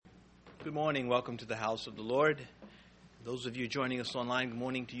Good morning. Welcome to the house of the Lord. Those of you joining us online, good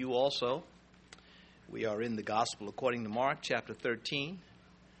morning to you also. We are in the Gospel according to Mark, chapter 13.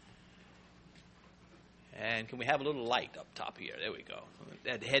 And can we have a little light up top here? There we go.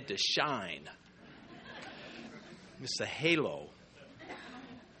 That head to shine. It's a halo.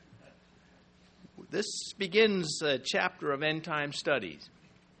 This begins a chapter of end time studies.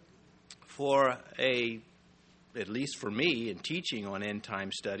 At least for me, in teaching on end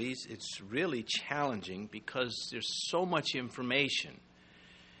time studies, it's really challenging because there's so much information.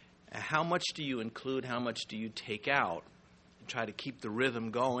 How much do you include? How much do you take out? And try to keep the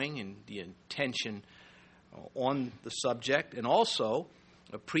rhythm going and the intention on the subject, and also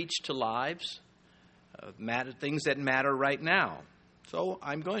preach to lives, things that matter right now. So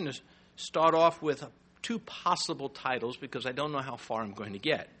I'm going to start off with two possible titles because I don't know how far I'm going to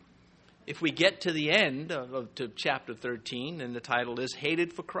get. If we get to the end to chapter 13, then the title is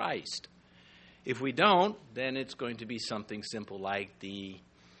Hated for Christ. If we don't, then it's going to be something simple like the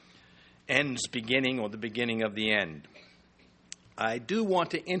end's beginning or the beginning of the end. I do want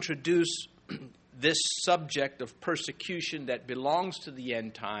to introduce this subject of persecution that belongs to the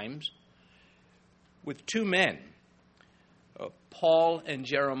end times with two men, Paul and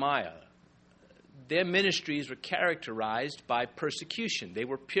Jeremiah. Their ministries were characterized by persecution. They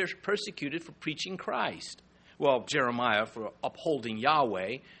were persecuted for preaching Christ. Well, Jeremiah for upholding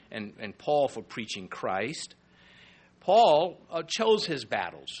Yahweh and Paul for preaching Christ. Paul chose his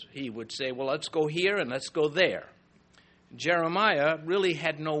battles. He would say, well, let's go here and let's go there. Jeremiah really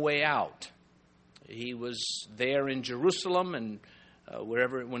had no way out. He was there in Jerusalem, and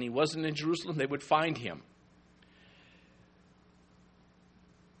when he wasn't in Jerusalem, they would find him.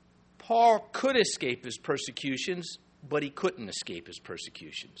 Paul could escape his persecutions, but he couldn't escape his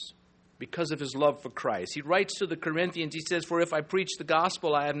persecutions because of his love for Christ. He writes to the Corinthians, he says, "For if I preach the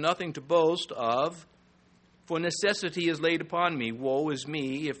gospel, I have nothing to boast of, for necessity is laid upon me. Woe is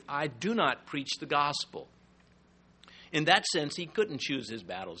me if I do not preach the gospel." In that sense, he couldn't choose his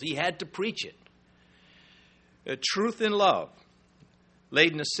battles. He had to preach it. Truth and love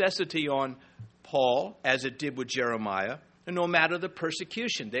laid necessity on Paul, as it did with Jeremiah. And no matter the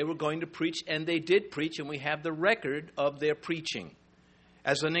persecution, they were going to preach, and they did preach, and we have the record of their preaching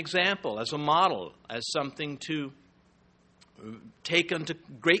as an example, as a model, as something to take into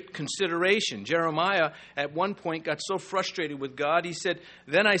great consideration. Jeremiah at one point got so frustrated with God, he said,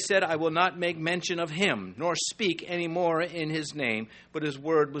 "Then I said, I will not make mention of him, nor speak any more in his name, but his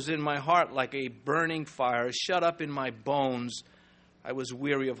word was in my heart like a burning fire, shut up in my bones. I was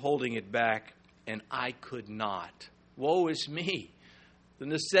weary of holding it back, and I could not." Woe is me. The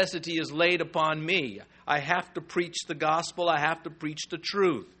necessity is laid upon me. I have to preach the gospel. I have to preach the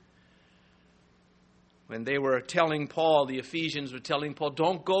truth. When they were telling Paul, the Ephesians were telling Paul,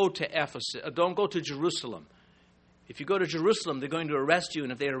 don't go to Jerusalem. If you go to Jerusalem, they're going to arrest you,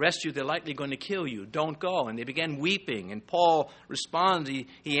 and if they arrest you, they're likely going to kill you. Don't go. And they began weeping, and Paul responds,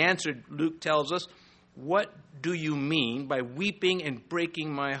 he answered, Luke tells us, "What do you mean by weeping and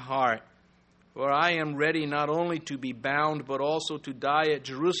breaking my heart? For I am ready not only to be bound, but also to die at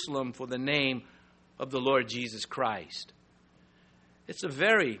Jerusalem for the name of the Lord Jesus Christ."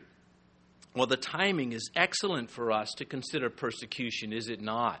 The timing is excellent for us to consider persecution, is it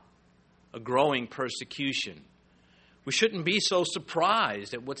not? A growing persecution. We shouldn't be so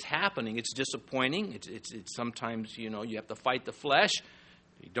surprised at what's happening. It's disappointing. It's sometimes, you have to fight the flesh.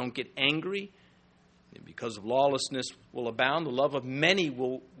 You don't get angry. Because of lawlessness will abound, the love of many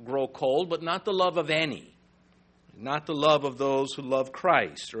will grow cold, but not the love of any. Not the love of those who love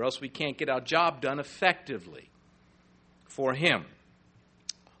Christ, or else we can't get our job done effectively for him.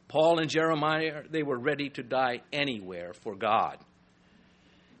 Paul and Jeremiah, they were ready to die anywhere for God.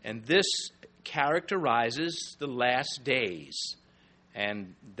 And this characterizes the last days.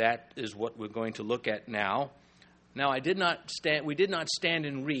 And that is what we're going to look at now. Now, we did not stand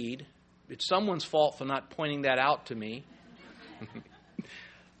and read. It's someone's fault for not pointing that out to me.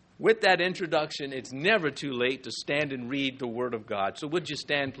 With that introduction, it's never too late to stand and read the Word of God. So would you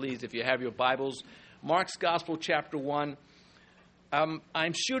stand, please, if you have your Bibles. Mark's Gospel, chapter 1.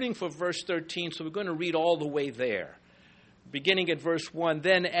 I'm shooting for verse 13, so we're going to read all the way there. Beginning at verse 1,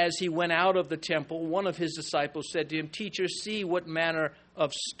 "Then as he went out of the temple, one of his disciples said to him, 'Teacher, see what manner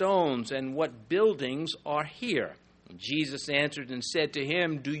of stones and what buildings are here.' Jesus answered and said to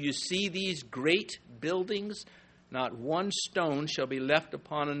him, 'Do you see these great buildings? Not one stone shall be left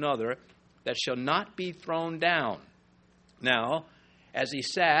upon another that shall not be thrown down.' Now, as he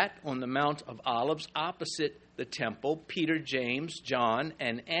sat on the Mount of Olives opposite the temple, Peter, James, John,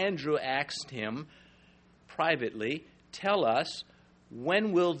 and Andrew asked him privately, 'Tell us,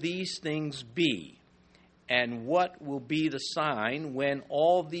 when will these things be? And what will be the sign when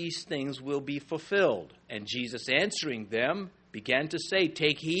all these things will be fulfilled? And Jesus answering them began to say,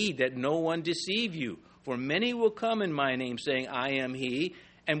 take heed that no one deceive you. For many will come in my name, saying, I am he,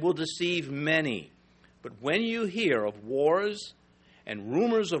 and will deceive many. But when you hear of wars and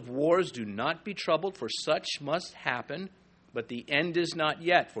rumors of wars, do not be troubled, for such must happen. But the end is not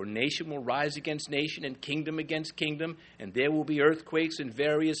yet, for nation will rise against nation and kingdom against kingdom, and there will be earthquakes in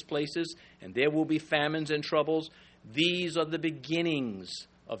various places, and there will be famines and troubles. These are the beginnings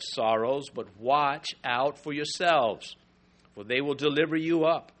of sorrows, but watch out for yourselves, for they will deliver you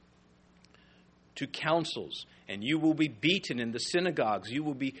up to councils, and you will be beaten in the synagogues. You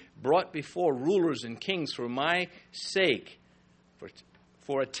will be brought before rulers and kings for my sake,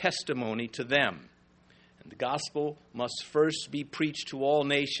 for a testimony to them. And the gospel must first be preached to all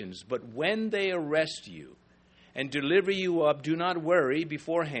nations. But when they arrest you and deliver you up, do not worry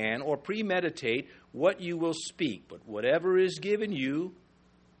beforehand or premeditate what you will speak. But whatever is given you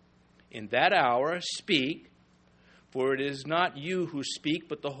in that hour, speak, for it is not you who speak,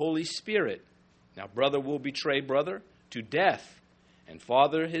 but the Holy Spirit. Now brother will betray brother to death, and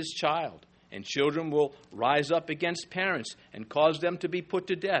father his child. And children will rise up against parents and cause them to be put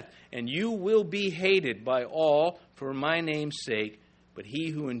to death. And you will be hated by all for my name's sake, but he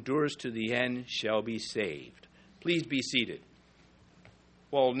who endures to the end shall be saved. Please be seated.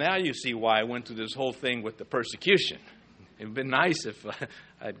 Well, now you see why I went through this whole thing with the persecution. It would have been nice if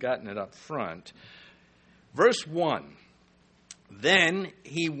I'd gotten it up front. Verse 1. Then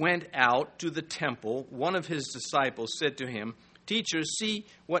he went out to the temple. One of his disciples said to him, Teacher, see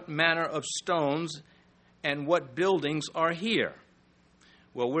what manner of stones and what buildings are here.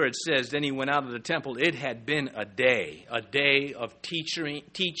 Well, where it says, then he went out of the temple, it had been a day of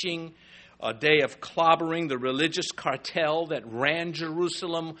teaching, a day of clobbering the religious cartel that ran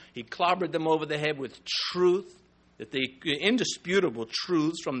Jerusalem. He clobbered them over the head with truth, indisputable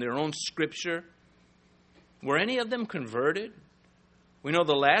truths from their own scripture. Were any of them converted? We know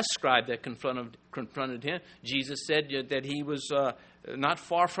the last scribe that confronted him, Jesus said that he was not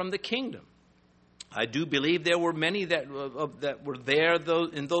far from the kingdom. I do believe there were many that were there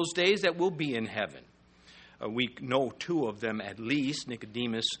in those days that will be in heaven. We know two of them at least,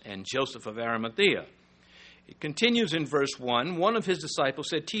 Nicodemus and Joseph of Arimathea. It continues in verse 1. One of his disciples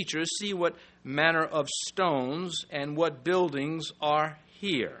said, Teacher, see what manner of stones and what buildings are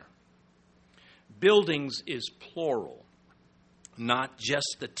here. Buildings is plural. Not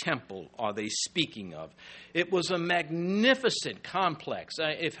just the temple are they speaking of. It was a magnificent complex.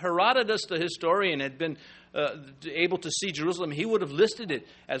 If Herodotus, the historian, had been able to see Jerusalem, he would have listed it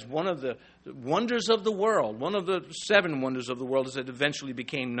as one of the wonders of the world, one of the 7 wonders of the world as it eventually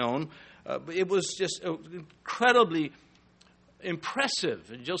became known. It was just incredibly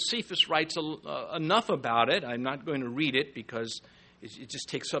impressive. And Josephus writes enough about it. I'm not going to read it because it just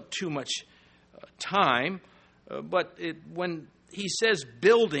takes up too much time. But when he says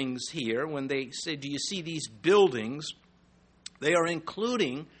buildings here, when they say, do you see these buildings, they are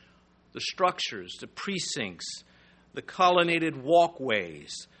including the structures, the precincts, the colonnaded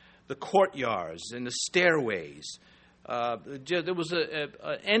walkways, the courtyards, and the stairways. There was an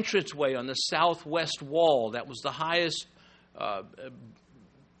entranceway on the southwest wall that was the highest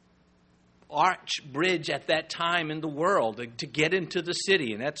arch bridge at that time in the world to get into the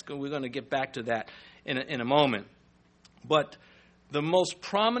city. And we're going to get back to that in a moment. But the most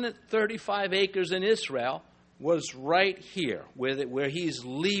prominent 35 acres in Israel was right here, where he's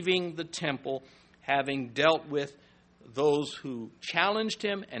leaving the temple, having dealt with those who challenged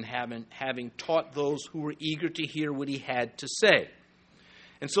him and having taught those who were eager to hear what he had to say.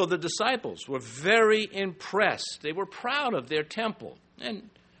 And so the disciples were very impressed. They were proud of their temple, and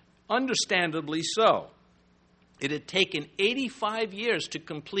understandably so. It had taken 85 years to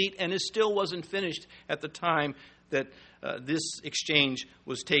complete, and it still wasn't finished at the time that this exchange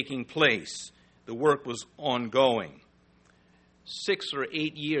was taking place. The work was ongoing. 6 or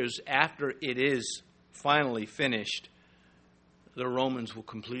 8 years after it is finally finished, the Romans will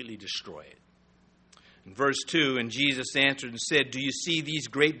completely destroy it. In verse 2, and Jesus answered and said, Do you see these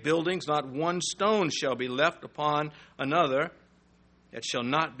great buildings? Not one stone shall be left upon another that shall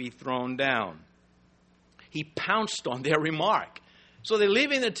not be thrown down. He pounced on their remark. So they're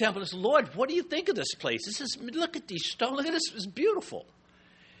leaving the temple and said, Lord, what do you think of this place? Look at these stones. Look at this. It's beautiful.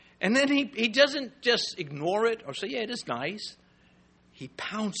 And then he doesn't just ignore it or say, yeah, it is nice. He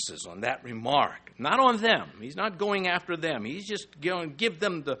pounces on that remark. Not on them. He's not going after them. He's just going to give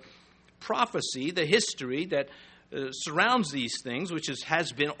them the prophecy, the history that surrounds these things, which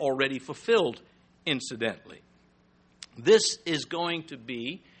has been already fulfilled, incidentally. This is going to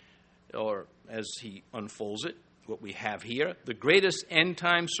be, or as he unfolds it, what we have here, the greatest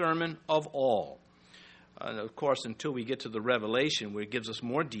end-time sermon of all. And of course, until we get to the Revelation, where it gives us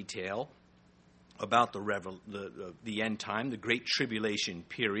more detail about the end time, the Great Tribulation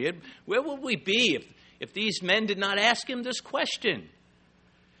period, where would we be if these men did not ask him this question?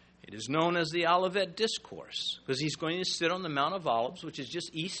 It is known as the Olivet Discourse, because he's going to sit on the Mount of Olives, which is just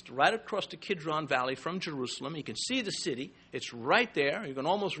east, right across the Kidron Valley from Jerusalem. You can see the city. It's right there. You can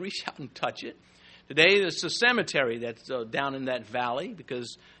almost reach out and touch it. Today, there's a cemetery that's down in that valley,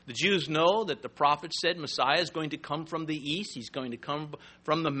 because the Jews know that the prophet said Messiah is going to come from the east. He's going to come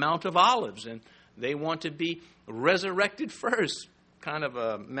from the Mount of Olives, and they want to be resurrected first. Kind of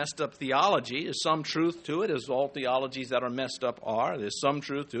a messed up theology. There's some truth to it, as all theologies that are messed up are. There's some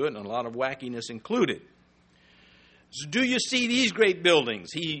truth to it, and a lot of wackiness included. So, do you see these great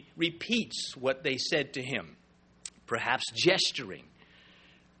buildings? He repeats what they said to him, perhaps gesturing.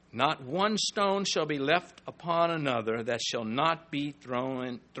 Not one stone shall be left upon another that shall not be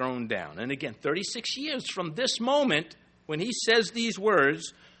thrown down. And again, 36 years from this moment, when he says these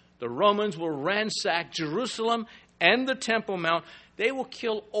words, the Romans will ransack Jerusalem and the Temple Mount. They will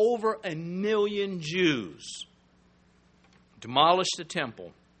kill over 1 million Jews, demolish the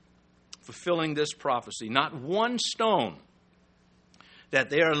temple, fulfilling this prophecy. Not one stone that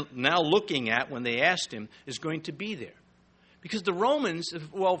they are now looking at when they asked him is going to be there. Because the Romans,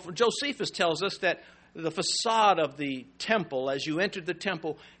 well, Josephus tells us that the facade of the temple, as you entered the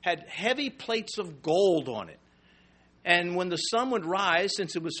temple, had heavy plates of gold on it. And when the sun would rise,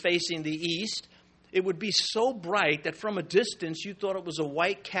 since it was facing the east, it would be so bright that from a distance you thought it was a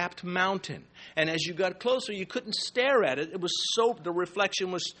white-capped mountain. And as you got closer, you couldn't stare at it. The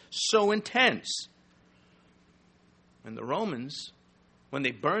reflection was so intense. And the Romans, when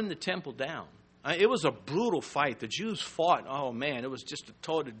they burned the temple down, it was a brutal fight. The Jews fought. Oh man, it was just a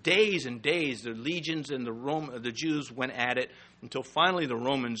total days and days. The legions and the Jews went at it until finally the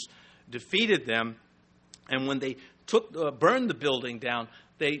Romans defeated them. And when they burned the building down,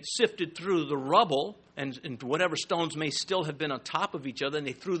 they sifted through the rubble and whatever stones may still have been on top of each other, and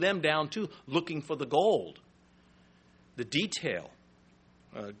they threw them down too, looking for the gold. The detail,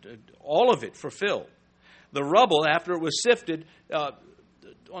 all of it fulfilled. The rubble, after it was sifted,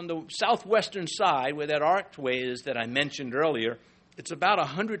 on the southwestern side, where that archway is that I mentioned earlier, it's about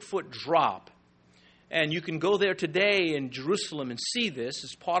 100-foot drop. And you can go there today in Jerusalem and see this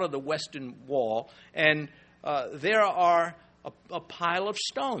as part of the Western Wall. And there are a pile of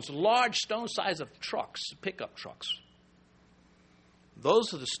stones, large stone size of trucks, pickup trucks.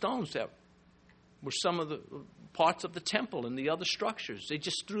 Those are the stones that were some of the parts of the temple and the other structures. They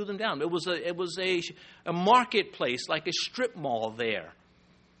just threw them down. It was a marketplace, like a strip mall there.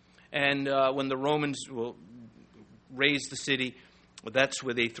 And when the Romans razed the city, that's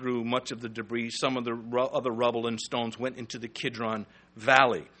where they threw much of the debris. Some of the other rubble and stones went into the Kidron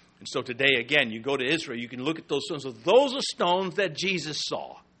Valley. And so today, again, you go to Israel, you can look at those stones. So those are stones that Jesus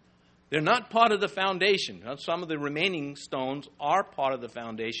saw. They're not part of the foundation. Now, some of the remaining stones are part of the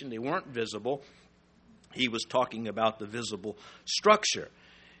foundation. They weren't visible. He was talking about the visible structure.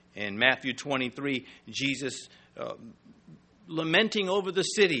 In Matthew 23, Jesus, lamenting over the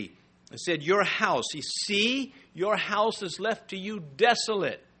city, said, your house, you see, your house is left to you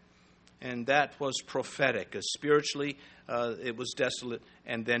desolate. And that was prophetic. As spiritually, it was desolate,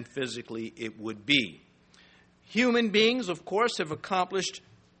 and then physically it would be. Human beings, of course, have accomplished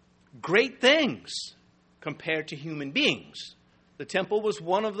great things compared to human beings. The temple was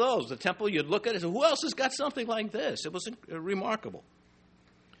one of those. The temple, you'd look at it and say, who else has got something like this? It was remarkable.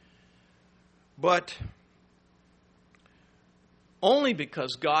 But only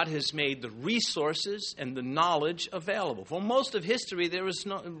because God has made the resources and the knowledge available. For most of history,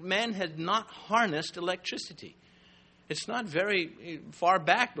 man had not harnessed electricity. It's not very far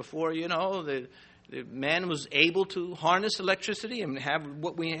back before, the man was able to harness electricity and have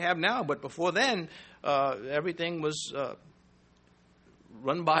what we have now. But before then, everything was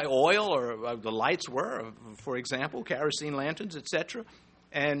run by oil, or the lights were, for example, kerosene lanterns, etc.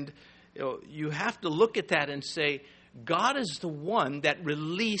 And you have to look at that and say, God is the one that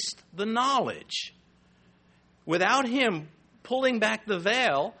released the knowledge. Without him pulling back the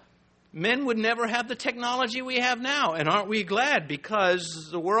veil, men would never have the technology we have now. And aren't we glad? Because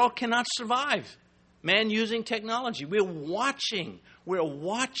the world cannot survive man using technology. We're watching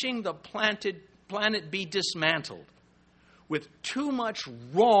the planet be dismantled with too much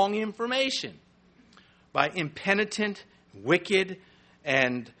wrong information by impenitent, wicked,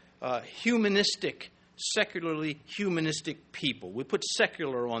 and secularly humanistic people. We put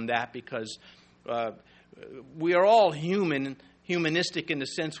secular on that because we are all humanistic in the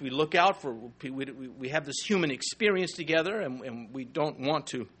sense we look out for, we have this human experience together, and we don't want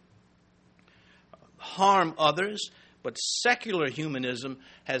to harm others. But secular humanism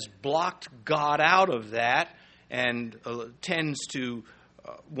has blocked God out of that and tends to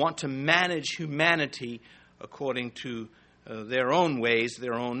want to manage humanity according to their own ways,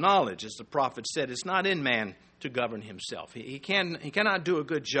 their own knowledge. As the prophet said, it's not in man to govern himself. He cannot do a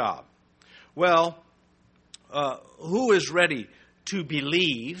good job. Well, who is ready to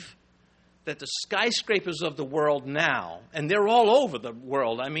believe that the skyscrapers of the world now, and they're all over the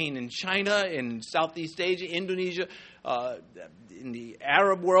world, I mean in China, in Southeast Asia, Indonesia, in the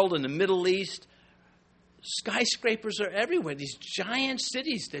Arab world, in the Middle East, skyscrapers are everywhere. These giant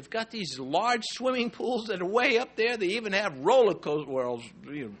cities, they've got these large swimming pools that are way up there. They even have roller coaster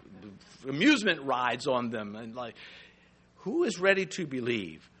amusement rides on them. And who is ready to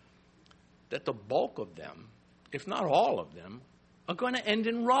believe that the bulk of them, if not all of them, are going to end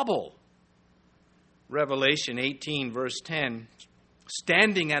in rubble? Revelation 18, verse 10,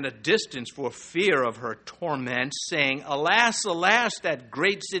 standing at a distance for fear of her torment, saying, Alas, alas, that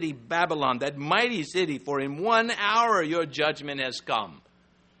great city Babylon, that mighty city, for in 1 hour your judgment has come.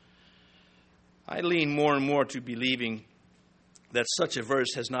 I lean more and more to believing that such a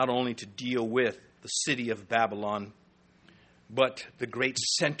verse has not only to deal with the city of Babylon, but the great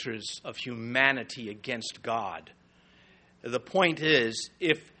centers of humanity against God. The point is,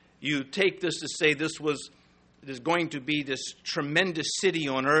 if you take this to say there's going to be this tremendous city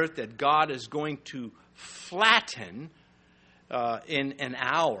on earth that God is going to flatten in an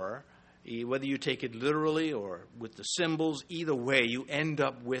hour, whether you take it literally or with the symbols, either way, you end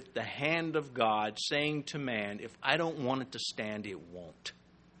up with the hand of God saying to man, if I don't want it to stand, it won't.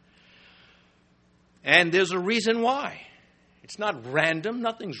 And there's a reason why. It's not random.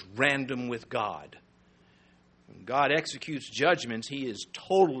 Nothing's random with God. When God executes judgments, he is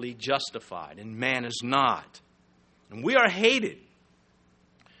totally justified, and man is not. And we are hated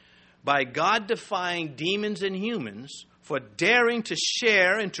by God-defying demons and humans for daring to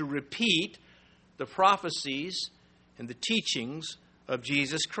share and to repeat the prophecies and the teachings of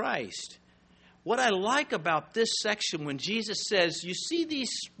Jesus Christ. What I like about this section when Jesus says, you see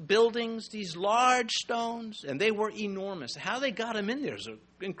these buildings, these large stones, and they were enormous. How they got them in there is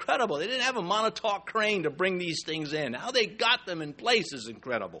incredible. They didn't have a Montauk crane to bring these things in. How they got them in place is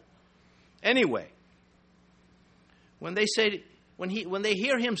incredible. Anyway, when they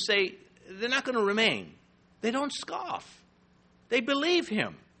hear him say they're not going to remain, they don't scoff. They believe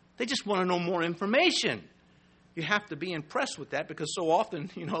him. They just want to know more information. You have to be impressed with that because so often,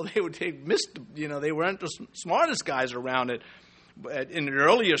 they weren't the smartest guys around it in the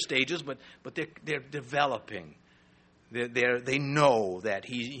earlier stages, but they're developing. They know that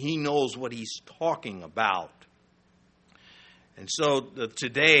he knows what he's talking about. And so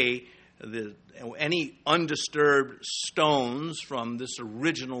today, any undisturbed stones from this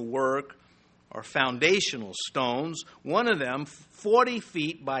original work are foundational stones. One of them, 40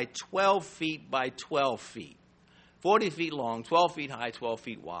 feet by 12 feet by 12 feet. 40 feet long, 12 feet high, 12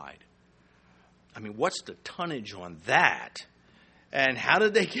 feet wide. I mean, what's the tonnage on that? And how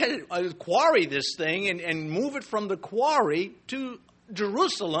did they get it? Quarry this thing and move it from the quarry to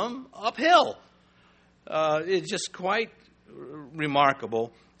Jerusalem uphill. It's just quite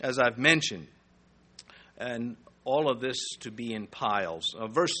remarkable, as I've mentioned. And all of this to be in piles.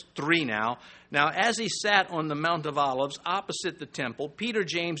 Verse 3 now. Now, as he sat on the Mount of Olives opposite the temple, Peter,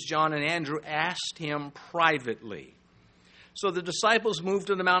 James, John, and Andrew asked him privately. So the disciples moved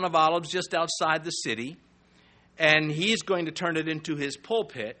to the Mount of Olives just outside the city, and he's going to turn it into his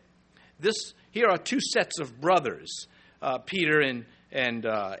pulpit. Here are two sets of brothers. Peter and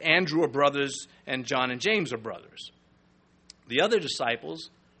Andrew are brothers, and John and James are brothers. The other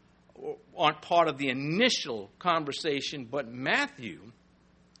disciples aren't part of the initial conversation, but Matthew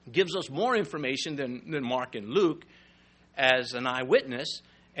gives us more information than Mark and Luke as an eyewitness,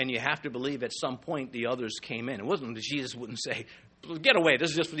 and you have to believe at some point the others came in. It wasn't that Jesus wouldn't say, get away,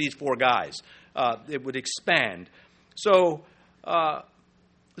 this is just for these four guys. It would expand. So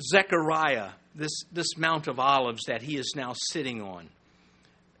Zechariah, this Mount of Olives that he is now sitting on,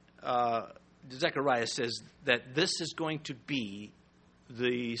 Zechariah says that this is going to be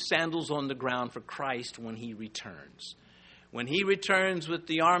the sandals on the ground for Christ when he returns. When he returns with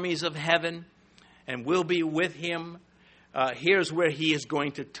the armies of heaven and we'll be with him, here's where he is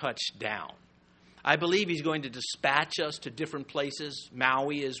going to touch down. I believe he's going to dispatch us to different places.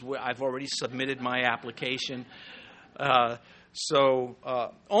 Maui is where I've already submitted my application. So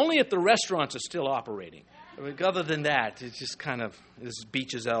only if the restaurants are still operating. Other than that, it's just kind of, there's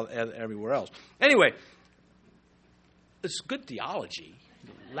beaches out everywhere else. Anyway, It's good theology.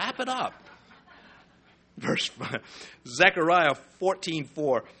 Lap it up. Verse 5, Zechariah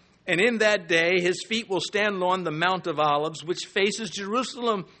 14:4. And in that day his feet will stand on the Mount of Olives, which faces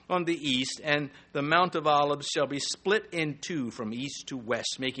Jerusalem on the east, and the Mount of Olives shall be split in two from east to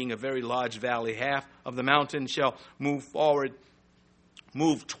west, making a very large valley. Half of the mountain shall move toward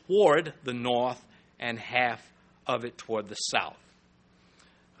the north, and half of it toward the south.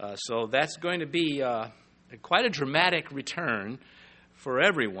 So that's going to be quite a dramatic return for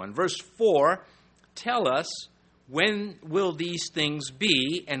everyone. Verse 4, tell us, when will these things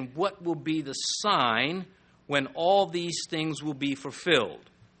be, and what will be the sign when all these things will be fulfilled?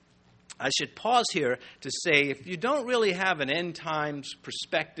 I should pause here to say, if you don't really have an end times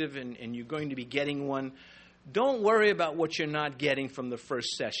perspective and you're going to be getting one, don't worry about what you're not getting from the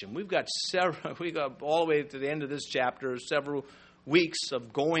first session. We got all the way to the end of this chapter, several weeks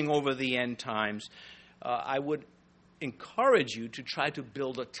of going over the end times. I would encourage you to try to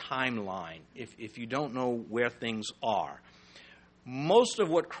build a timeline if you don't know where things are. Most of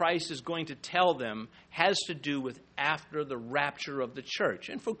what Christ is going to tell them has to do with after the rapture of the church,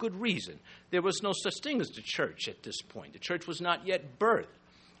 and for good reason. There was no such thing as the church at this point. The church was not yet birthed.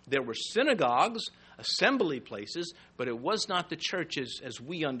 There were synagogues, assembly places, but it was not the church as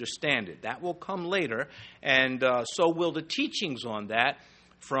we understand it. That will come later, and so will the teachings on that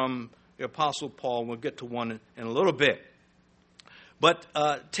from the Apostle Paul. We'll get to one in a little bit. But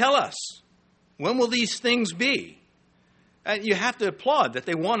tell us, when will these things be? And you have to applaud that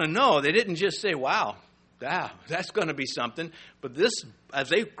they want to know. They didn't just say, wow, that's going to be something. But this, as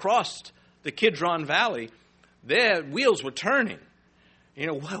they crossed the Kidron Valley, their wheels were turning. You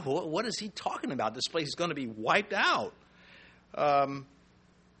know, what is he talking about? This place is going to be wiped out.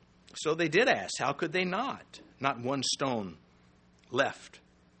 So they did ask, how could they not? Not one stone left,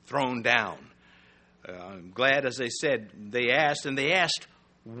 thrown down. I'm glad, as I said, they asked, and they asked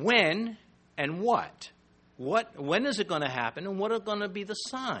when and what. When is it going to happen, and what are going to be the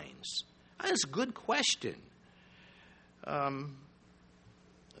signs? That's a good question.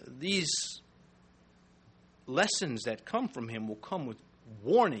 These lessons that come from him will come with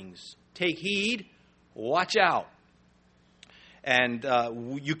warnings. Take heed, watch out. And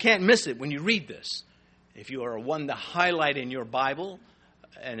you can't miss it when you read this. If you are one to highlight in your Bible,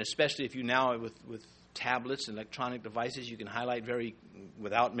 and especially if you now with tablets and electronic devices, you can highlight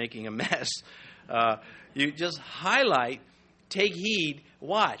without making a mess. You just highlight, take heed,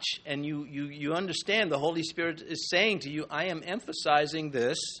 watch, and you understand the Holy Spirit is saying to you, I am emphasizing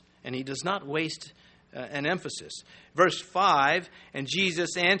this, and he does not waste an emphasis. Verse 5, and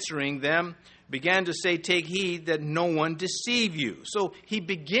Jesus answering them began to say, take heed that no one deceive you. So he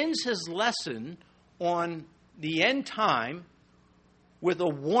begins his lesson on the end time with a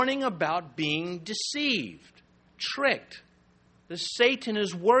warning about being deceived, tricked. The Satan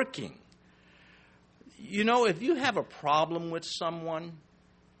is working. You know, if you have a problem with someone,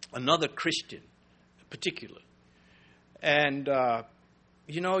 another Christian particularly, and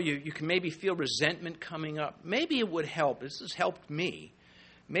you can maybe feel resentment coming up, maybe it would help. This has helped me.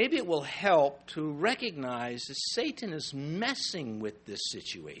 Maybe it will help to recognize that Satan is messing with this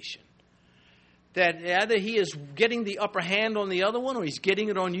situation. That either he is getting the upper hand on the other one, or he's getting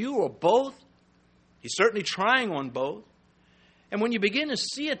it on you, or both. He's certainly trying on both. And when you begin to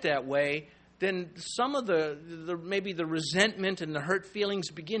see it that way, then some of maybe the resentment and the hurt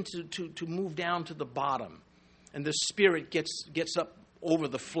feelings begin to move down to the bottom. And the spirit gets up over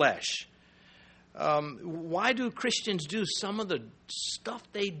the flesh. Why do Christians do some of the stuff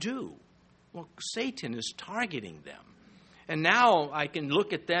they do? Well, Satan is targeting them. And now I can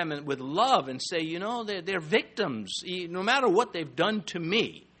look at them with love and say, they're victims, no matter what they've done to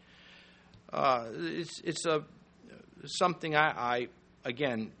me. It's something I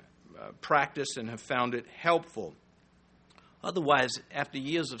practice and have found it helpful. Otherwise, after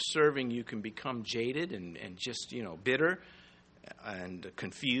years of serving, you can become jaded and just, bitter and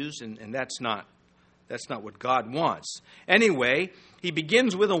confused, and that's not what God wants. Anyway, he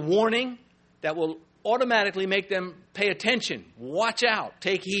begins with a warning that will automatically make them pay attention. Watch out.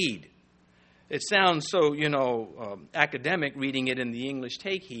 Take heed. It sounds so, academic reading it in the English,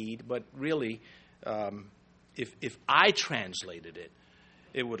 take heed, but really, if I translated it,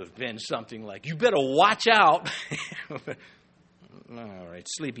 it would have been something like, you better watch out. All right,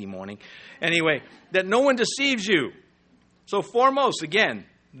 sleepy morning. Anyway, that no one deceives you. So foremost, again,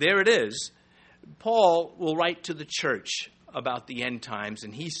 there it is. Paul will write to the church about the end times,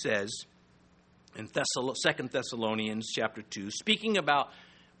 and he says in 2 Thessalonians chapter 2, speaking about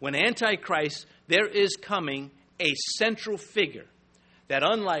when Antichrist, there is coming a central figure that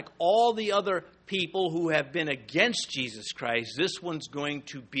unlike all the other people who have been against Jesus Christ, this one's going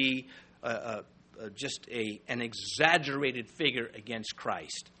to be just an exaggerated figure against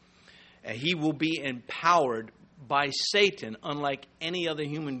Christ. He will be empowered by Satan, unlike any other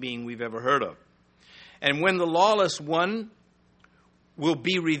human being we've ever heard of. And when the lawless one will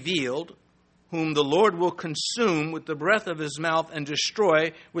be revealed, whom the Lord will consume with the breath of his mouth and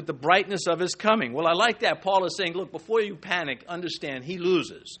destroy with the brightness of his coming. Well, I like that. Paul is saying, look, before you panic, understand he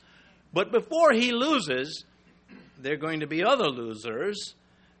loses. But before he loses, there are going to be other losers,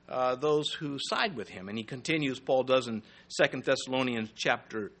 those who side with him. And he continues, Paul does in 2 Thessalonians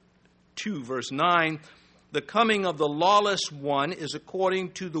chapter 2, verse 9, the coming of the lawless one is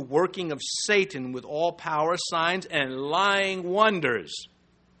according to the working of Satan with all power, signs, and lying wonders.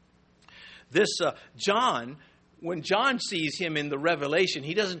 This John, when John sees him in the Revelation,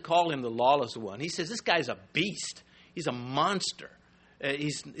 he doesn't call him the lawless one. He says, this guy's a beast. He's a monster.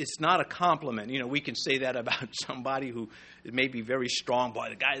 It's not a compliment. You know, we can say that about somebody who may be very strong. Boy,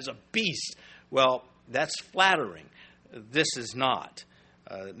 the guy is a beast. Well, that's flattering. This is not.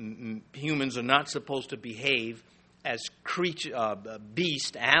 Humans are not supposed to behave as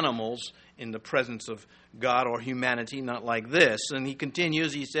beast animals in the presence of God or humanity, not like this. And he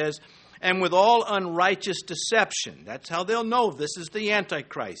continues, he says, and with all unrighteous deception. That's how they'll know this is the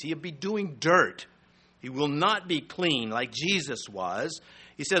Antichrist. He'll be doing dirt. He will not be clean like Jesus was.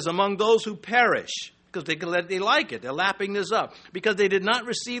 He says, among those who perish, because they like it. They're lapping this up. Because they did not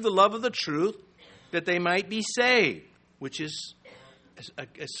receive the love of the truth, that they might be saved, which is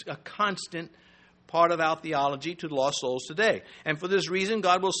a constant part of our theology to lost souls today. And for this reason,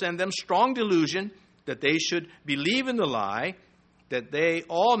 God will send them strong delusion that they should believe in the lie, that they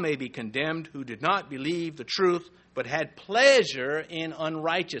all may be condemned who did not believe the truth, but had pleasure in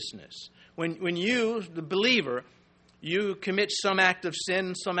unrighteousness. When you, the believer, you commit some act of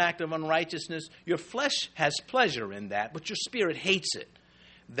sin, some act of unrighteousness, your flesh has pleasure in that, but your spirit hates it.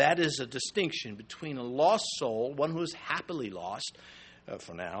 That is a distinction between a lost soul, one who is happily lost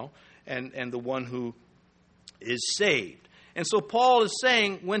for now, and the one who is saved. And so Paul is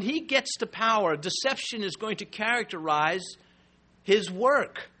saying when he gets to power, deception is going to characterize his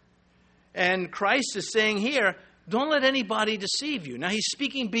work. And Christ is saying here, don't let anybody deceive you. Now he's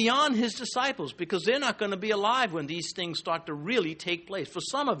speaking beyond his disciples because they're not going to be alive when these things start to really take place. For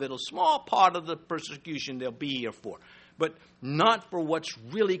some of it, a small part of the persecution they'll be here for, but not for what's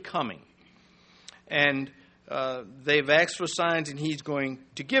really coming. And they've asked for signs, and he's going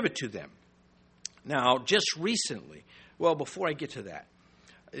to give it to them. Now, just recently, well, before I get to that,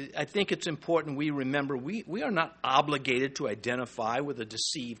 I think it's important we remember we are not obligated to identify with a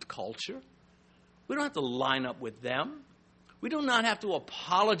deceived culture. We don't have to line up with them. We do not have to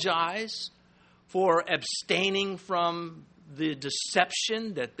apologize for abstaining from the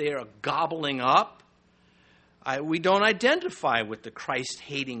deception that they are gobbling up. We don't identify with the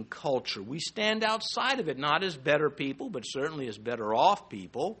Christ-hating culture. We stand outside of it, not as better people, but certainly as better off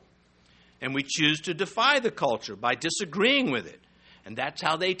people. And we choose to defy the culture by disagreeing with it. And that's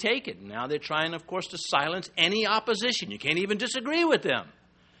how they take it. Now they're trying, of course, to silence any opposition. You can't even disagree with them.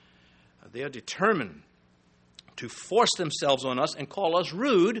 They are determined to force themselves on us and call us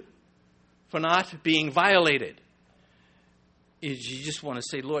rude for not being violated. You just want to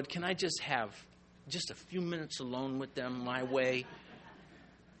say, Lord, can I just have just a few minutes alone with them my way?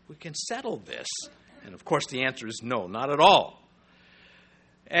 We can settle this. And of course the answer is no, not at all.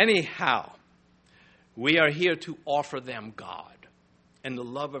 Anyhow, we are here to offer them God and the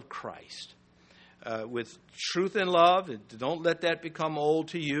love of Christ. With truth and love, don't let that become old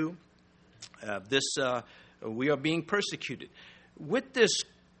to you. We are being persecuted. With this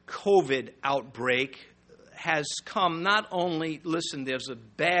COVID outbreak has come not only, listen, there's a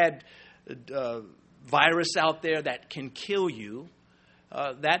bad virus out there that can kill you.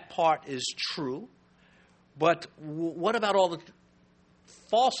 That part is true. But what about all the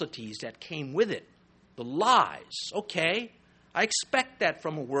falsities that came with it? The lies. Okay, I expect that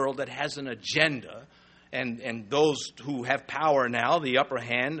from a world that has an agenda. And those who have power now, the upper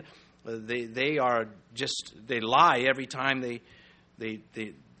hand, they lie every time they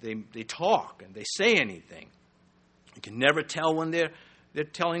talk and they say anything. You can never tell when they're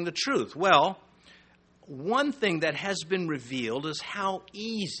telling the truth. Well, one thing that has been revealed is how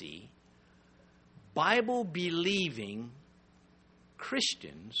easy Bible-believing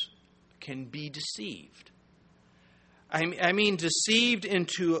Christians can be deceived. I mean, deceived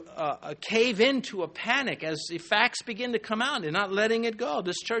into a cave into a panic as the facts begin to come out. They're not letting it go.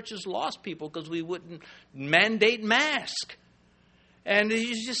 This church has lost people because we wouldn't mandate mask. And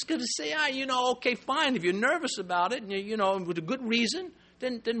you're just going to say, okay, fine. If you're nervous about it, and with a good reason,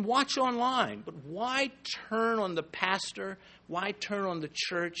 then watch online. But why turn on the pastor? Why turn on the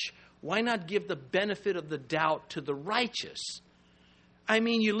church? Why not give the benefit of the doubt to the righteous? I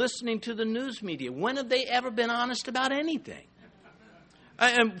mean, you're listening to the news media. When have they ever been honest about anything?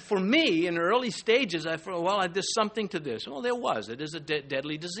 And for me, in the early stages, I thought, well, there's something to this. Well, there was. It is a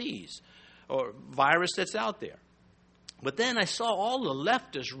deadly disease or virus that's out there. But then I saw all the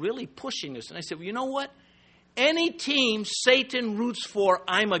leftists really pushing this. And I said, well, you know what? Any team Satan roots for,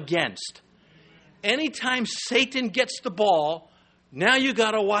 I'm against. Anytime Satan gets the ball, now you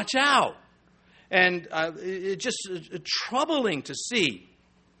got to watch out. And it's just troubling to see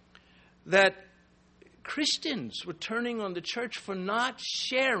that Christians were turning on the church for not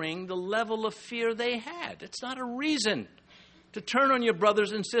sharing the level of fear they had. It's not a reason to turn on your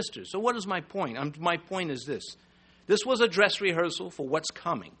brothers and sisters. So what is my point? My point is this. This was a dress rehearsal for what's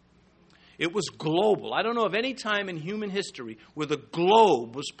coming. It was global. I don't know of any time in human history where the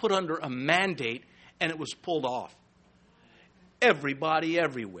globe was put under a mandate and it was pulled off. Everybody,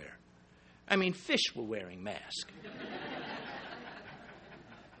 everywhere. I mean, fish were wearing masks.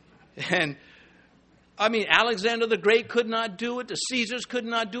 And, I mean, Alexander the Great could not do it. The Caesars could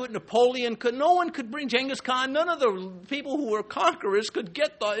not do it. Napoleon could. No one could bring Genghis Khan. None of the people who were conquerors could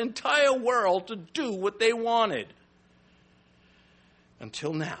get the entire world to do what they wanted.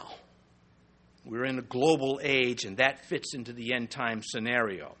 Until now. We're in a global age, and that fits into the end-time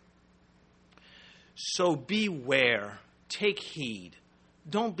scenario. So beware. Take heed.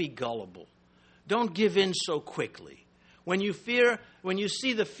 Don't be gullible. Don't give in so quickly. When you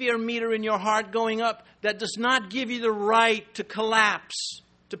see the fear meter in your heart going up, that does not give you the right to collapse,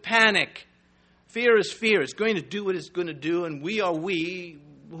 to panic. Fear is fear. It's going to do what it's going to do, and we are who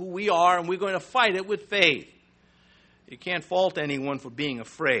we are, and we're going to fight it with faith. You can't fault anyone for being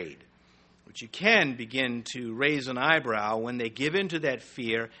afraid. But you can begin to raise an eyebrow when they give in to that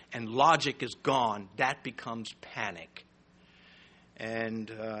fear and logic is gone. That becomes panic.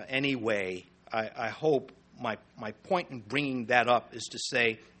 And anyway, I hope my point in bringing that up is to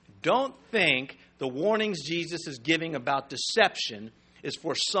say, don't think the warnings Jesus is giving about deception is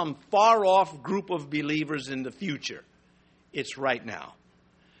for some far-off group of believers in the future. It's right now.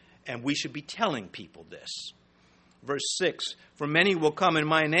 And we should be telling people this. Verse 6, for many will come in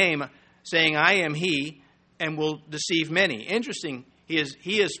my name, saying, I am he, and will deceive many. Interesting, he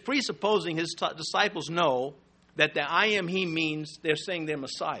is presupposing his disciples know that the I am he means they're saying they're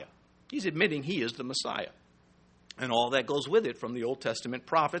Messiah. He's admitting he is the Messiah. And all that goes with it from the Old Testament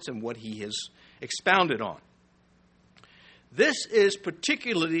prophets and what he has expounded on. This is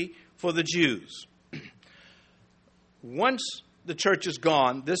particularly for the Jews. Once the church is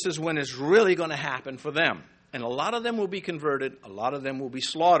gone, this is when it's really going to happen for them. And a lot of them will be converted. A lot of them will be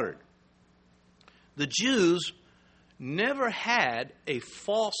slaughtered. The Jews never had a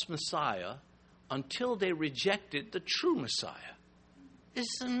false Messiah until they rejected the true Messiah.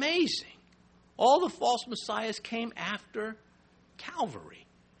 It's amazing. All the false messiahs came after Calvary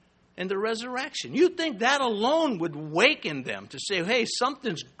and the resurrection. You'd think that alone would waken them to say, hey,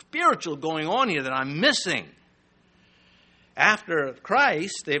 something's spiritual going on here that I'm missing. After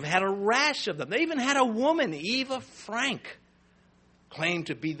Christ, they've had a rash of them. They even had a woman, Eva Frank, claim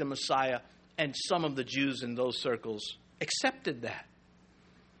to be the Messiah, and some of the Jews in those circles accepted that.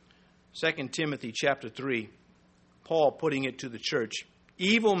 2 Timothy chapter 3, Paul putting it to the church,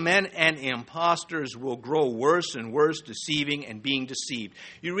 evil men and impostors will grow worse and worse, deceiving and being deceived.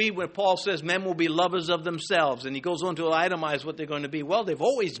 You read where Paul says men will be lovers of themselves, and he goes on to itemize what they're going to be. Well, they've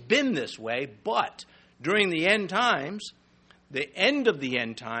always been this way, but during the end times, the end of the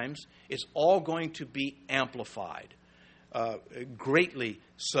end times, is all going to be amplified, greatly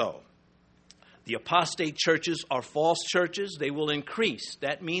so. The apostate churches are false churches. They will increase.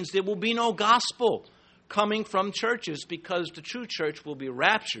 That means there will be no gospel coming from churches because the true church will be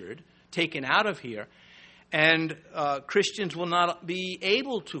raptured, taken out of here, and Christians will not be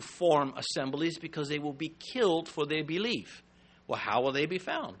able to form assemblies because they will be killed for their belief. Well, how will they be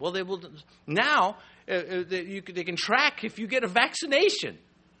found? Well, they will now. They can track if you get a vaccination.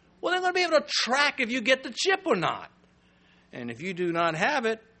 Well, they're going to be able to track if you get the chip or not. And if you do not have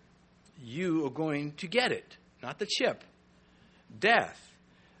it, you are going to get it, not the chip. Death.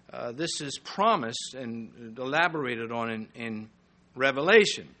 This is promised and elaborated on in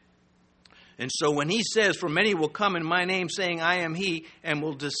Revelation. And so when he says, for many will come in my name saying, I am he, and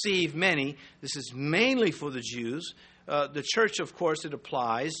will deceive many, this is mainly for the Jews. The church, of course, it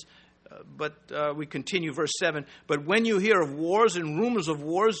applies. But we continue, verse 7. But when you hear of wars and rumors of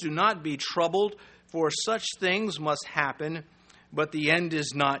wars, do not be troubled, for such things must happen, but the end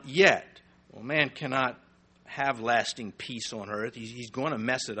is not yet. Well, man cannot have lasting peace on earth. He's going to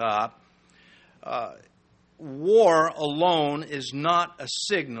mess it up. War alone is not a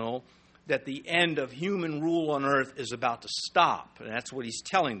signal that the end of human rule on earth is about to stop. And that's what he's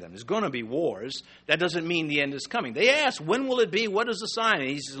telling them. There's going to be wars. That doesn't mean the end is coming. They ask, when will it be? What is the sign? And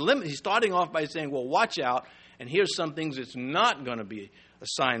he's starting off by saying, well, watch out. And here's some things that's not going to be a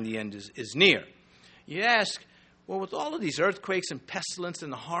sign the end is near. You ask, well, with all of these earthquakes and pestilence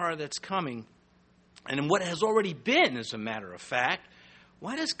and the horror that's coming, and in what has already been, as a matter of fact,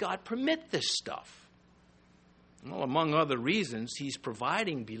 why does God permit this stuff? Well, among other reasons, he's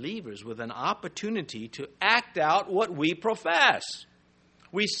providing believers with an opportunity to act out what we profess.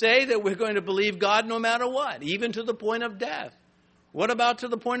 We say that we're going to believe God no matter what, even to the point of death. What about to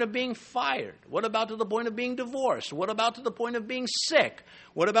the point of being fired? What about to the point of being divorced? What about to the point of being sick?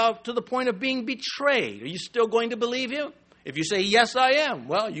 What about to the point of being betrayed? Are you still going to believe him? If you say, yes, I am,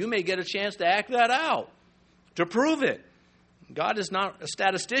 well, you may get a chance to act that out, to prove it. God is not a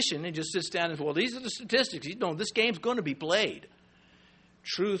statistician. He just sits down and says, well, these are the statistics. You know, this game's going to be played.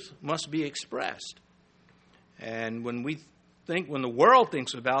 Truth must be expressed. And when the world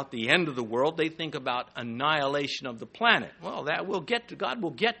thinks about the end of the world, they think about annihilation of the planet. Well, God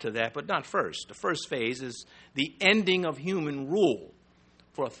will get to that, but not first. The first phase is the ending of human rule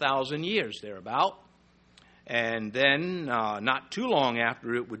for 1,000 years thereabout. And then, not too long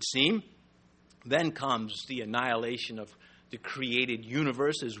after, it would seem, then comes the annihilation of the created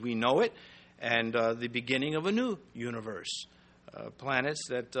universe as we know it, and the beginning of a new universe. Planets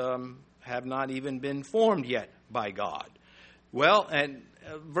that have not even been formed yet by God. Well, and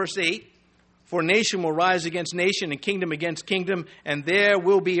verse 8, for nation will rise against nation and kingdom against kingdom, and there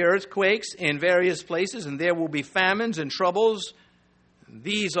will be earthquakes in various places, and there will be famines and troubles.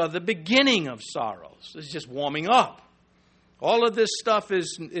 These are the beginning of sorrows. It's just warming up. All of this stuff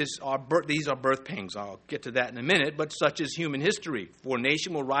these are birth pangs. I'll get to that in a minute, but such is human history. For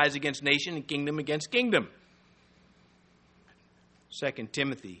nation will rise against nation and kingdom against kingdom. 2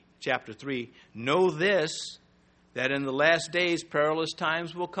 Timothy chapter 3, know this, that in the last days perilous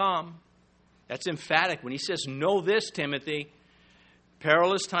times will come. That's emphatic. When he says, know this, Timothy,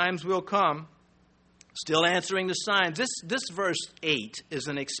 perilous times will come. Still answering the signs. This verse 8 is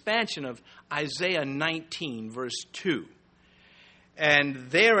an expansion of Isaiah 19, verse 2. And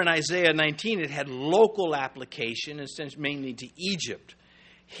there in Isaiah 19, it had local application, mainly to Egypt.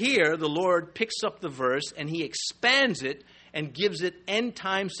 Here, the Lord picks up the verse and he expands it and gives it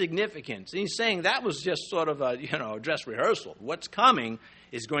end-time significance. And he's saying that was just sort of a dress rehearsal. What's coming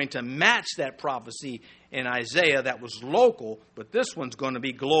is going to match that prophecy in Isaiah that was local, but this one's going to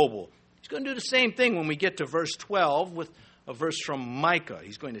be global. He's going to do the same thing when we get to verse 12 with a verse from Micah.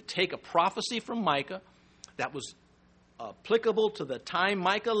 He's going to take a prophecy from Micah that was applicable to the time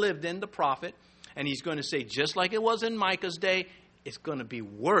Micah lived in, the prophet, and he's going to say, just like it was in Micah's day, it's going to be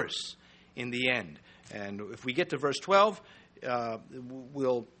worse in the end. And if we get to verse 12,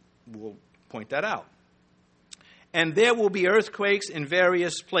 we'll point that out. And there will be earthquakes in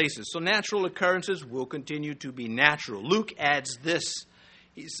various places. So natural occurrences will continue to be natural. Luke adds this.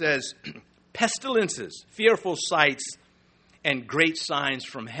 He says, pestilences, fearful sights, and great signs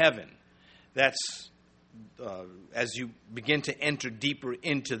from heaven. That's as you begin to enter deeper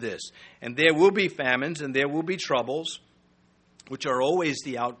into this. And there will be famines and there will be troubles, which are always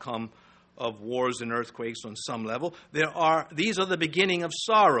the outcome of wars and earthquakes on some level. These are the beginning of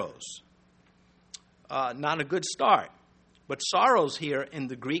sorrows. Not a good start. But sorrows here in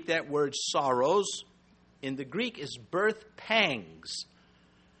the Greek, that word sorrows in the Greek is birth pangs.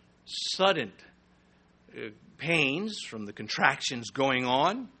 Sudden pains from the contractions going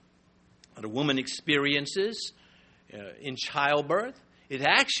on that a woman experiences in childbirth. It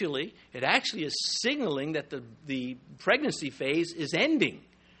actually is signaling that the pregnancy phase is ending,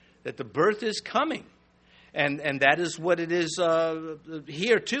 that the birth is coming. And that is what it is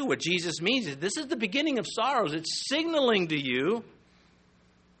here too. What Jesus means is this is the beginning of sorrows. It's signaling to you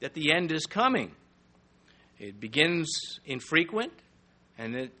that the end is coming. It begins infrequent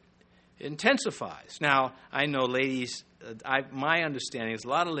and it intensifies. Now, I know ladies, my understanding is a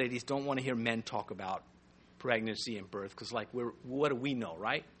lot of ladies don't want to hear men talk about pregnancy and birth because, like, what do we know,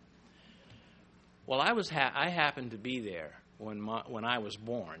 right? Well, I happened to be there when I was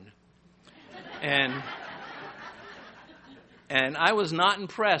born, and I was not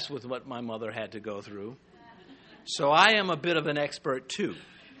impressed with what my mother had to go through. So I am a bit of an expert too.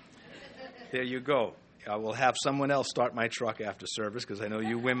 There you go. I will have someone else start my truck after service because I know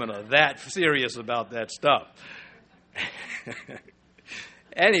you women are that serious about that stuff.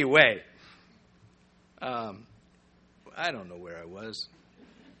 Anyway, I don't know where I was.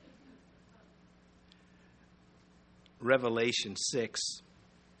 Revelation 6,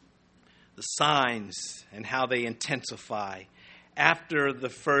 the signs and how they intensify. After the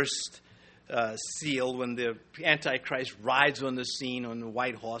first seal, when the Antichrist rides on the scene on the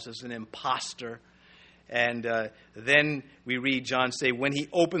white horse as an imposter, and then we read John say, when he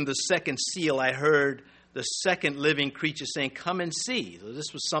opened the second seal, I heard the second living creature saying, come and see. So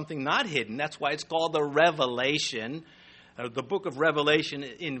this was something not hidden. That's why it's called the Revelation. The book of Revelation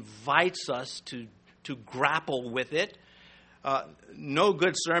invites us to grapple with it. No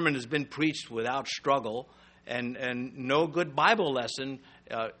good sermon has been preached without struggle, and no good Bible lesson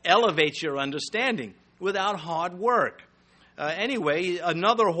elevates your understanding without hard work. Anyway,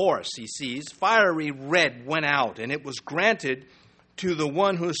 another horse he sees, fiery red, went out, and it was granted to the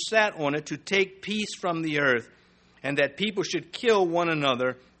one who sat on it to take peace from the earth, and that people should kill one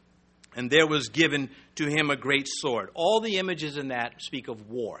another, and there was given to him a great sword. All the images in that speak of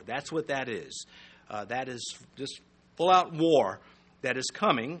war. That's what that is. That is this full-out war that is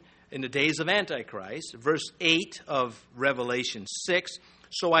coming in the days of Antichrist. Verse 8 of Revelation 6,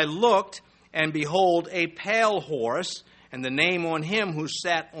 so I looked, and behold, a pale horse, and the name on him who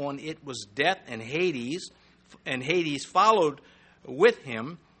sat on it was Death, and Hades followed with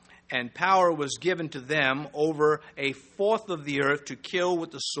him, and power was given to them over a fourth of the earth to kill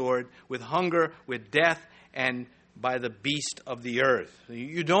with the sword, with hunger, with death, and by the beast of the earth.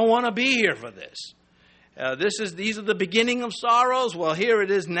 You don't want to be here for this. These are the beginning of sorrows. Well, here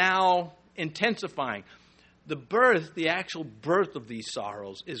it is now intensifying. The actual birth of these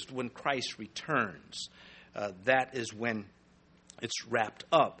sorrows is when Christ returns. That is when it's wrapped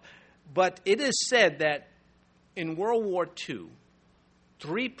up. But it is said that in World War II,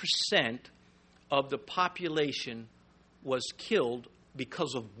 3% of the population was killed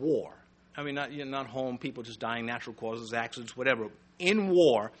because of war. I mean, not home, people just dying, natural causes, accidents, whatever. In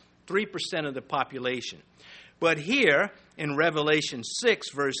war, 3% of the population. But here, in Revelation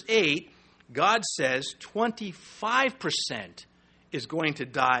 6, verse 8, God says 25% is going to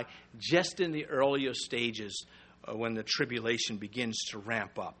die just in the earlier stages when the tribulation begins to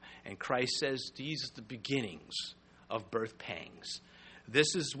ramp up. And Christ says these are the beginnings of birth pangs.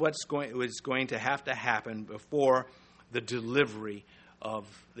 This is what's going to have to happen before the delivery of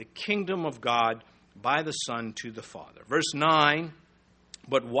the kingdom of God by the Son to the Father. Verse 9,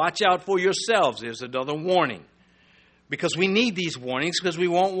 but watch out for yourselves. There's another warning. Because we need these warnings because we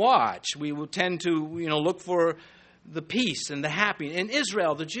won't watch. We will tend to, look for the peace and the happiness. In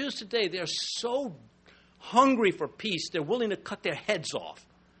Israel, the Jews today, they're so hungry for peace, they're willing to cut their heads off.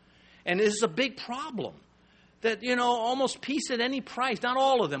 And this is a big problem. That, almost peace at any price. Not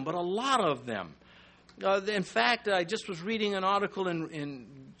all of them, but a lot of them. In fact, I just was reading an article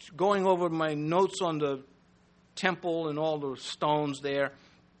in going over my notes on the temple and all the stones there,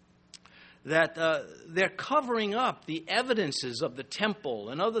 that they're covering up the evidences of the temple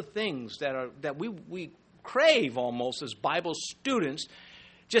and other things that we crave almost as Bible students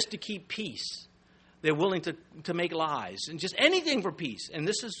just to keep peace. They're willing to make lies and just anything for peace. And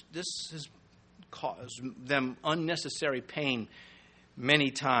this has caused them unnecessary pain many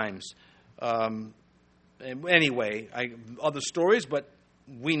times. Anyway, other stories, but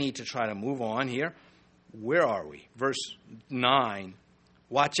we need to try to move on here. Where are we? Verse 9.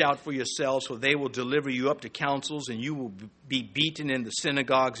 Watch out for yourselves, for they will deliver you up to councils, and you will be beaten in the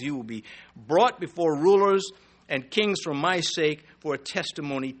synagogues. You will be brought before rulers and kings for my sake, for a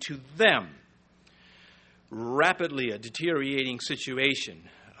testimony to them. Rapidly a deteriorating situation.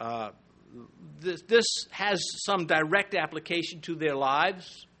 This has some direct application to their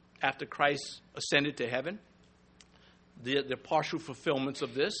lives after Christ ascended to heaven. The partial fulfillments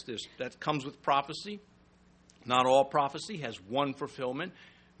of this, that comes with prophecy. Not all prophecy has one fulfillment.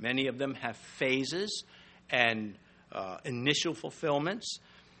 Many of them have phases and initial fulfillments.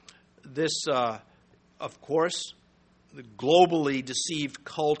 This, of course, the globally deceived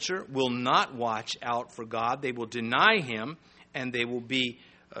culture will not watch out for God. They will deny Him, and they will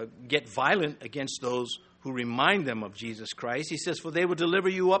get violent against those who remind them of Jesus Christ. He says, for they will deliver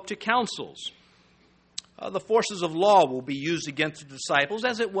you up to councils. The forces of law will be used against the disciples,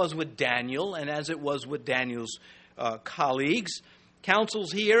 as it was with Daniel and as it was with Daniel's colleagues.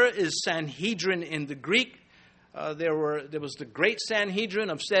 Councils here is Sanhedrin in the Greek. There was the great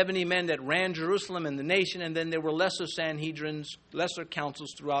Sanhedrin of 70 men that ran Jerusalem and the nation, and then there were lesser Sanhedrins, lesser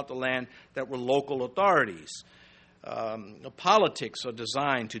councils throughout the land that were local authorities. Politics are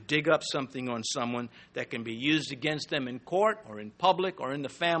designed to dig up something on someone that can be used against them in court or in public or in the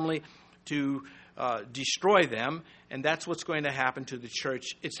family to destroy them, and that's what's going to happen to the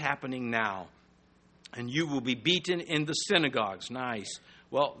church. It's happening now. And you will be beaten in the synagogues. Nice.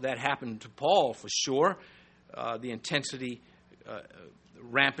 Well, that happened to Paul for sure. the intensity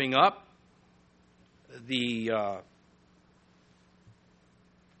ramping up. The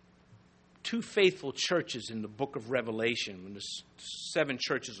two faithful churches in the book of Revelation, when the 7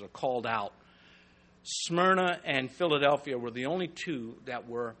 churches are called out, Smyrna and Philadelphia were the only two that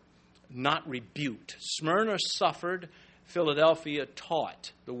were not rebuked. Smyrna suffered, Philadelphia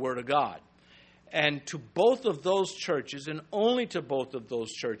taught the Word of God. And to both of those churches, and only to both of those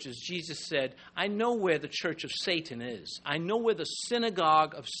churches, Jesus said, I know where the church of Satan is. I know where the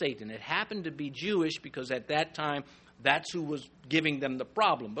synagogue of Satan. It happened to be Jewish because at that time, that's who was giving them the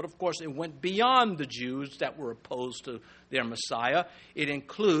problem. But of course, it went beyond the Jews that were opposed to their Messiah. It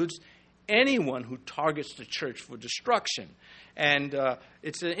includes anyone who targets the church for destruction. And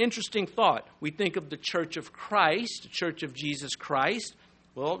it's an interesting thought. We think of the church of Christ, the church of Jesus Christ.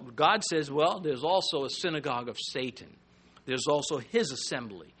 Well, God says, well, there's also a synagogue of Satan. There's also his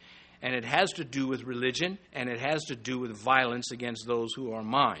assembly. And it has to do with religion, and it has to do with violence against those who are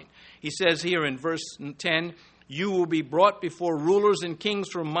mine. He says here in verse 10, you will be brought before rulers and kings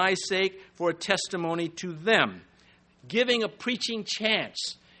for my sake, for a testimony to them. Giving a preaching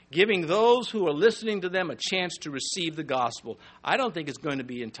chance. Giving those who are listening to them a chance to receive the gospel. I don't think it's going to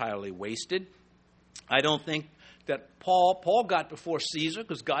be entirely wasted. I don't think that Paul got before Caesar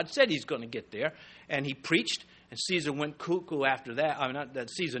because God said he's going to get there, and he preached, and Caesar went cuckoo after that. I mean, not that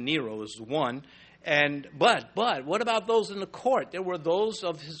Caesar Nero is one, but what about those in the court? There were those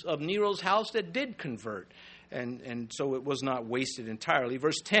of Nero's house that did convert, and so it was not wasted entirely.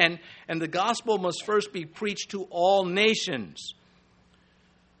 Verse 10, and the gospel must first be preached to all nations.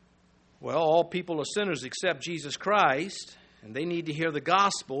 Well, all people are sinners except Jesus Christ, and they need to hear the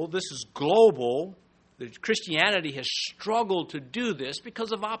gospel. This is global. Christianity has struggled to do this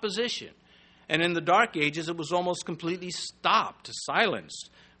because of opposition. And in the Dark Ages, it was almost completely stopped,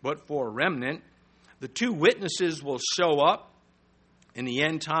 silenced. But for a remnant, the 2 witnesses will show up in the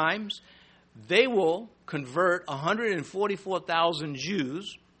end times. They will convert 144,000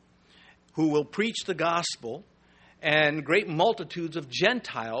 Jews who will preach the gospel, and great multitudes of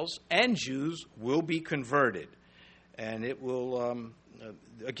Gentiles and Jews will be converted. And it will...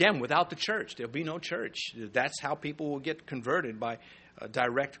 again, without the church, there'll be no church. That's how people will get converted, by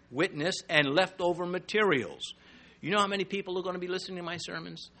direct witness and leftover materials. You know how many people are going to be listening to my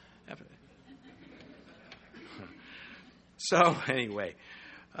sermons? So, anyway,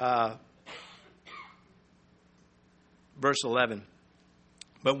 verse 11.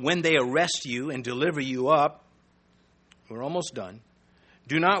 But when they arrest you and deliver you up, we're almost done,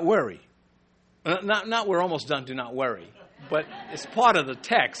 do not worry. Not we're almost done, do not worry. But it's part of the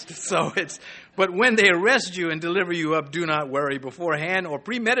text. So but when they arrest you and deliver you up, do not worry beforehand or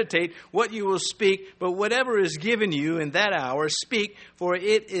premeditate what you will speak, but whatever is given you in that hour, speak, for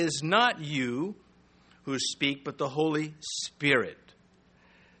it is not you who speak, but the Holy Spirit.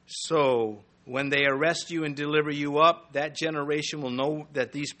 So when they arrest you and deliver you up, that generation will know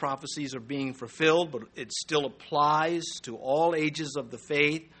that these prophecies are being fulfilled, but it still applies to all ages of the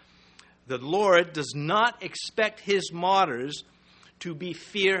faith. The Lord does not expect his martyrs to be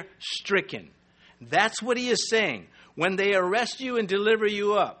fear-stricken. That's what he is saying. When they arrest you and deliver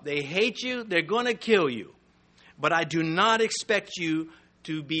you up, they hate you, they're going to kill you. But I do not expect you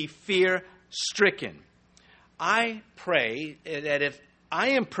to be fear-stricken. I pray that if I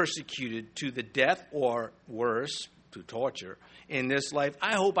am persecuted to the death or worse, to torture, in this life,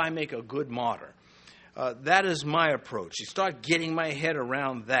 I hope I make a good martyr. That is my approach. You start getting my head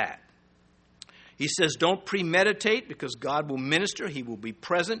around that. He says, don't premeditate, because God will minister. He will be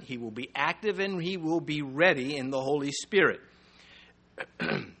present. He will be active, and he will be ready in the Holy Spirit.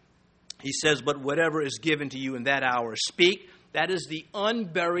 He says, but whatever is given to you in that hour, speak. That is the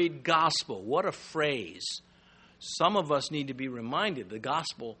unburied gospel. What a phrase. Some of us need to be reminded the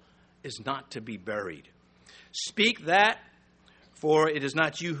gospel is not to be buried. Speak that, for it is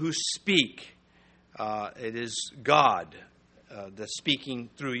not you who speak. It is God that's speaking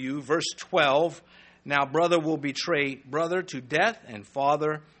through you. Verse 12, now brother will betray brother to death, and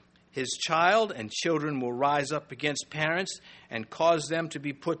father his child, and children will rise up against parents and cause them to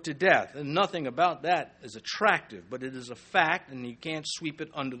be put to death. And nothing about that is attractive, but it is a fact, and you can't sweep it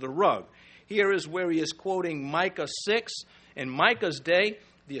under the rug. Here is where he is quoting Micah 6. In Micah's day,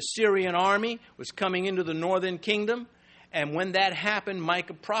 the Assyrian army was coming into the northern kingdom. And when that happened,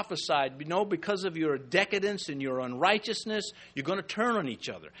 Micah prophesied, because of your decadence and your unrighteousness, you're going to turn on each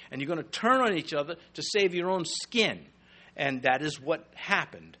other. And you're going to turn on each other to save your own skin. And that is what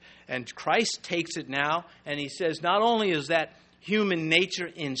happened. And Christ takes it now, and he says, not only is that human nature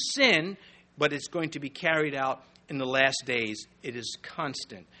in sin, but it's going to be carried out in the last days. It is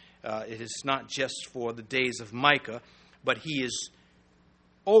constant. It is not just for the days of Micah, but he is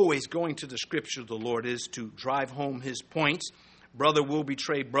always going to the Scripture, the Lord is, to drive home his points. Brother will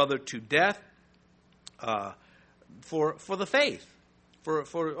betray brother to death for the faith,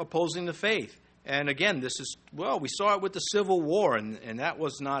 for opposing the faith. And again, this is, well, we saw it with the Civil War, and that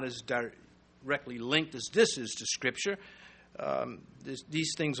was not as directly linked as this is to Scripture.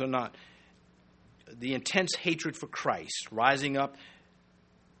 These things are not. The intense hatred for Christ rising up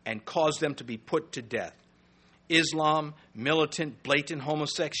and caused them to be put to death. Islam, militant, blatant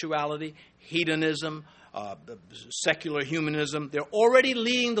homosexuality, hedonism, secular humanism, they're already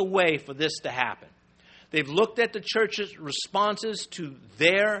leading the way for this to happen. They've looked at the church's responses to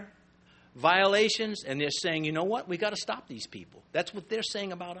their violations, and they're saying, you know what, we've got to stop these people. That's what they're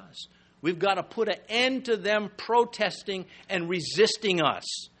saying about us. We've got to put an end to them protesting and resisting us.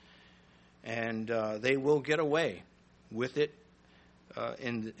 And they will get away with it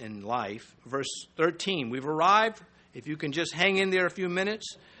in life. Verse 13, we've arrived. If you can just hang in there a few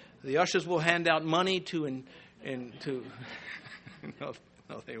minutes, the ushers will hand out money to no,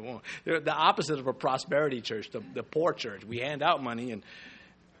 they won't. They're the opposite of a prosperity church, the poor church. We hand out money. And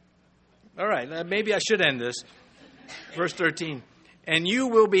all right, maybe I should end this. Verse 13, and you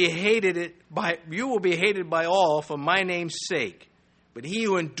will be hated by all for my name's sake, but he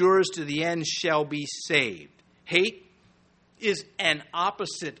who endures to the end shall be saved. Hate is an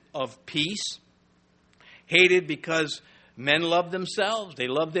opposite of peace. Hated because men love themselves, they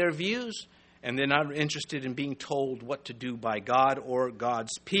love their views, and they're not interested in being told what to do by God or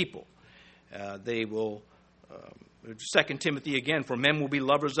God's people. They will, 2 Timothy again, for men will be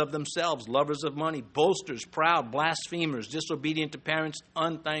lovers of themselves, lovers of money, boasters, proud, blasphemers, disobedient to parents,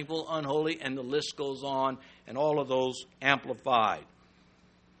 unthankful, unholy, and the list goes on, and all of those amplified.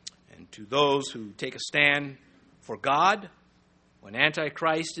 And to those who take a stand for God, when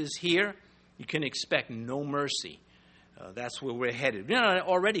Antichrist is here, you can expect no mercy. That's where we're headed. You know,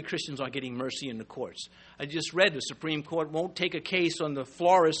 already Christians aren't getting mercy in the courts. I just read the Supreme Court won't take a case on the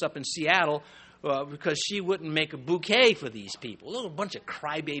florist up in Seattle because she wouldn't make a bouquet for these people. A little bunch of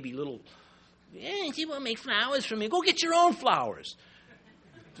crybaby little, she won't make flowers for me. Go get your own flowers.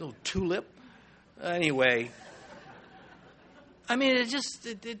 Little tulip. Anyway, I mean, it's just,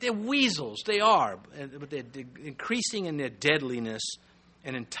 they're weasels. They are. But they're increasing in their deadliness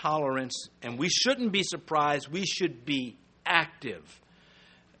and intolerance, and we shouldn't be surprised. We should be active.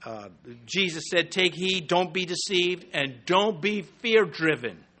 Jesus said, take heed, don't be deceived, and don't be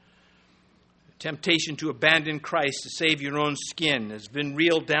fear-driven. Temptation to abandon Christ to save your own skin has been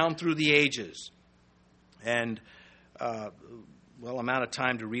real down through the ages. And, I'm out of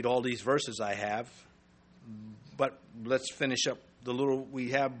time to read all these verses I have, but let's finish up the little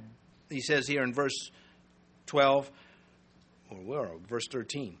we have. He says here in verse 12, verse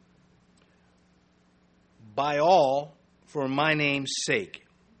 13, by all, for my name's sake,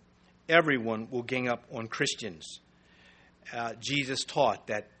 everyone will gang up on Christians. Jesus taught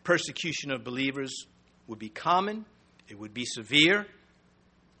that persecution of believers would be common, it would be severe,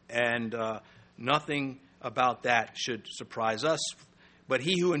 and nothing about that should surprise us. But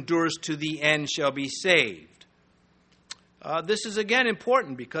he who endures to the end shall be saved. This is again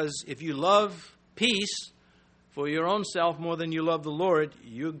important because if you love peace for your own self more than you love the Lord,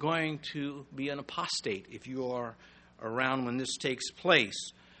 you're going to be an apostate if you are around when this takes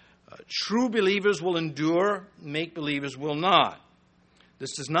place. True believers will endure, make believers will not.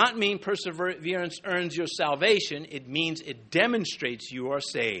 This does not mean perseverance earns your salvation. It means it demonstrates you are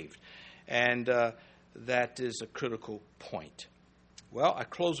saved. And that is a critical point. Well, I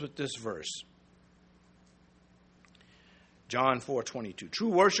close with this verse. John 4:22. True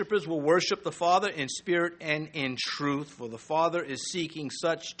worshipers will worship the Father in spirit and in truth, for the Father is seeking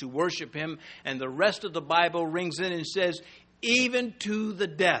such to worship him. And the rest of the Bible rings in and says, even to the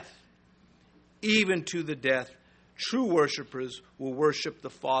death. Even to the death, true worshipers will worship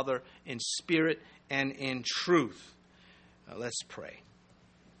the Father in spirit and in truth. Now, let's pray.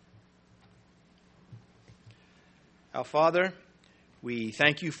 Our Father, we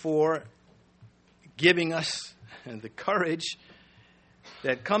thank you for giving us the courage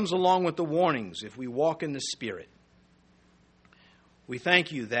that comes along with the warnings if we walk in the Spirit. We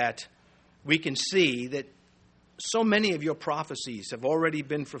thank you that we can see that so many of your prophecies have already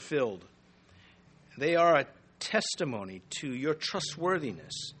been fulfilled. They are a testimony to your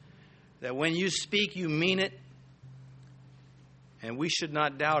trustworthiness, that when you speak, you mean it, and we should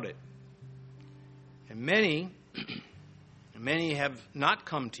not doubt it. And many have not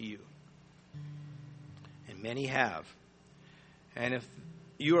come to you, and many have. And if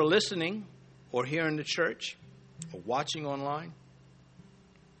you are listening or here in the church or watching online,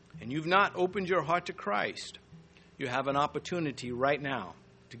 and you've not opened your heart to Christ, you have an opportunity right now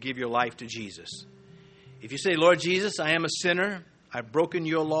to give your life to Jesus. If you say, Lord Jesus, I am a sinner, I've broken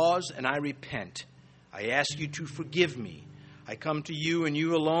your laws, and I repent. I ask you to forgive me. I come to you and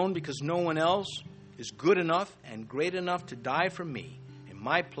you alone because no one else is good enough and great enough to die for me in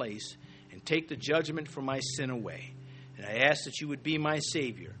my place and take the judgment for my sin away. And I ask that you would be my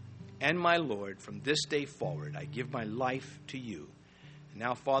Savior and my Lord from this day forward. I give my life to you. And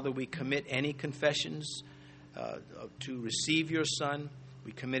now, Father, we commit any confessions to receive your Son.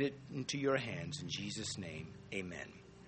 We commit it into your hands. In Jesus' name, amen.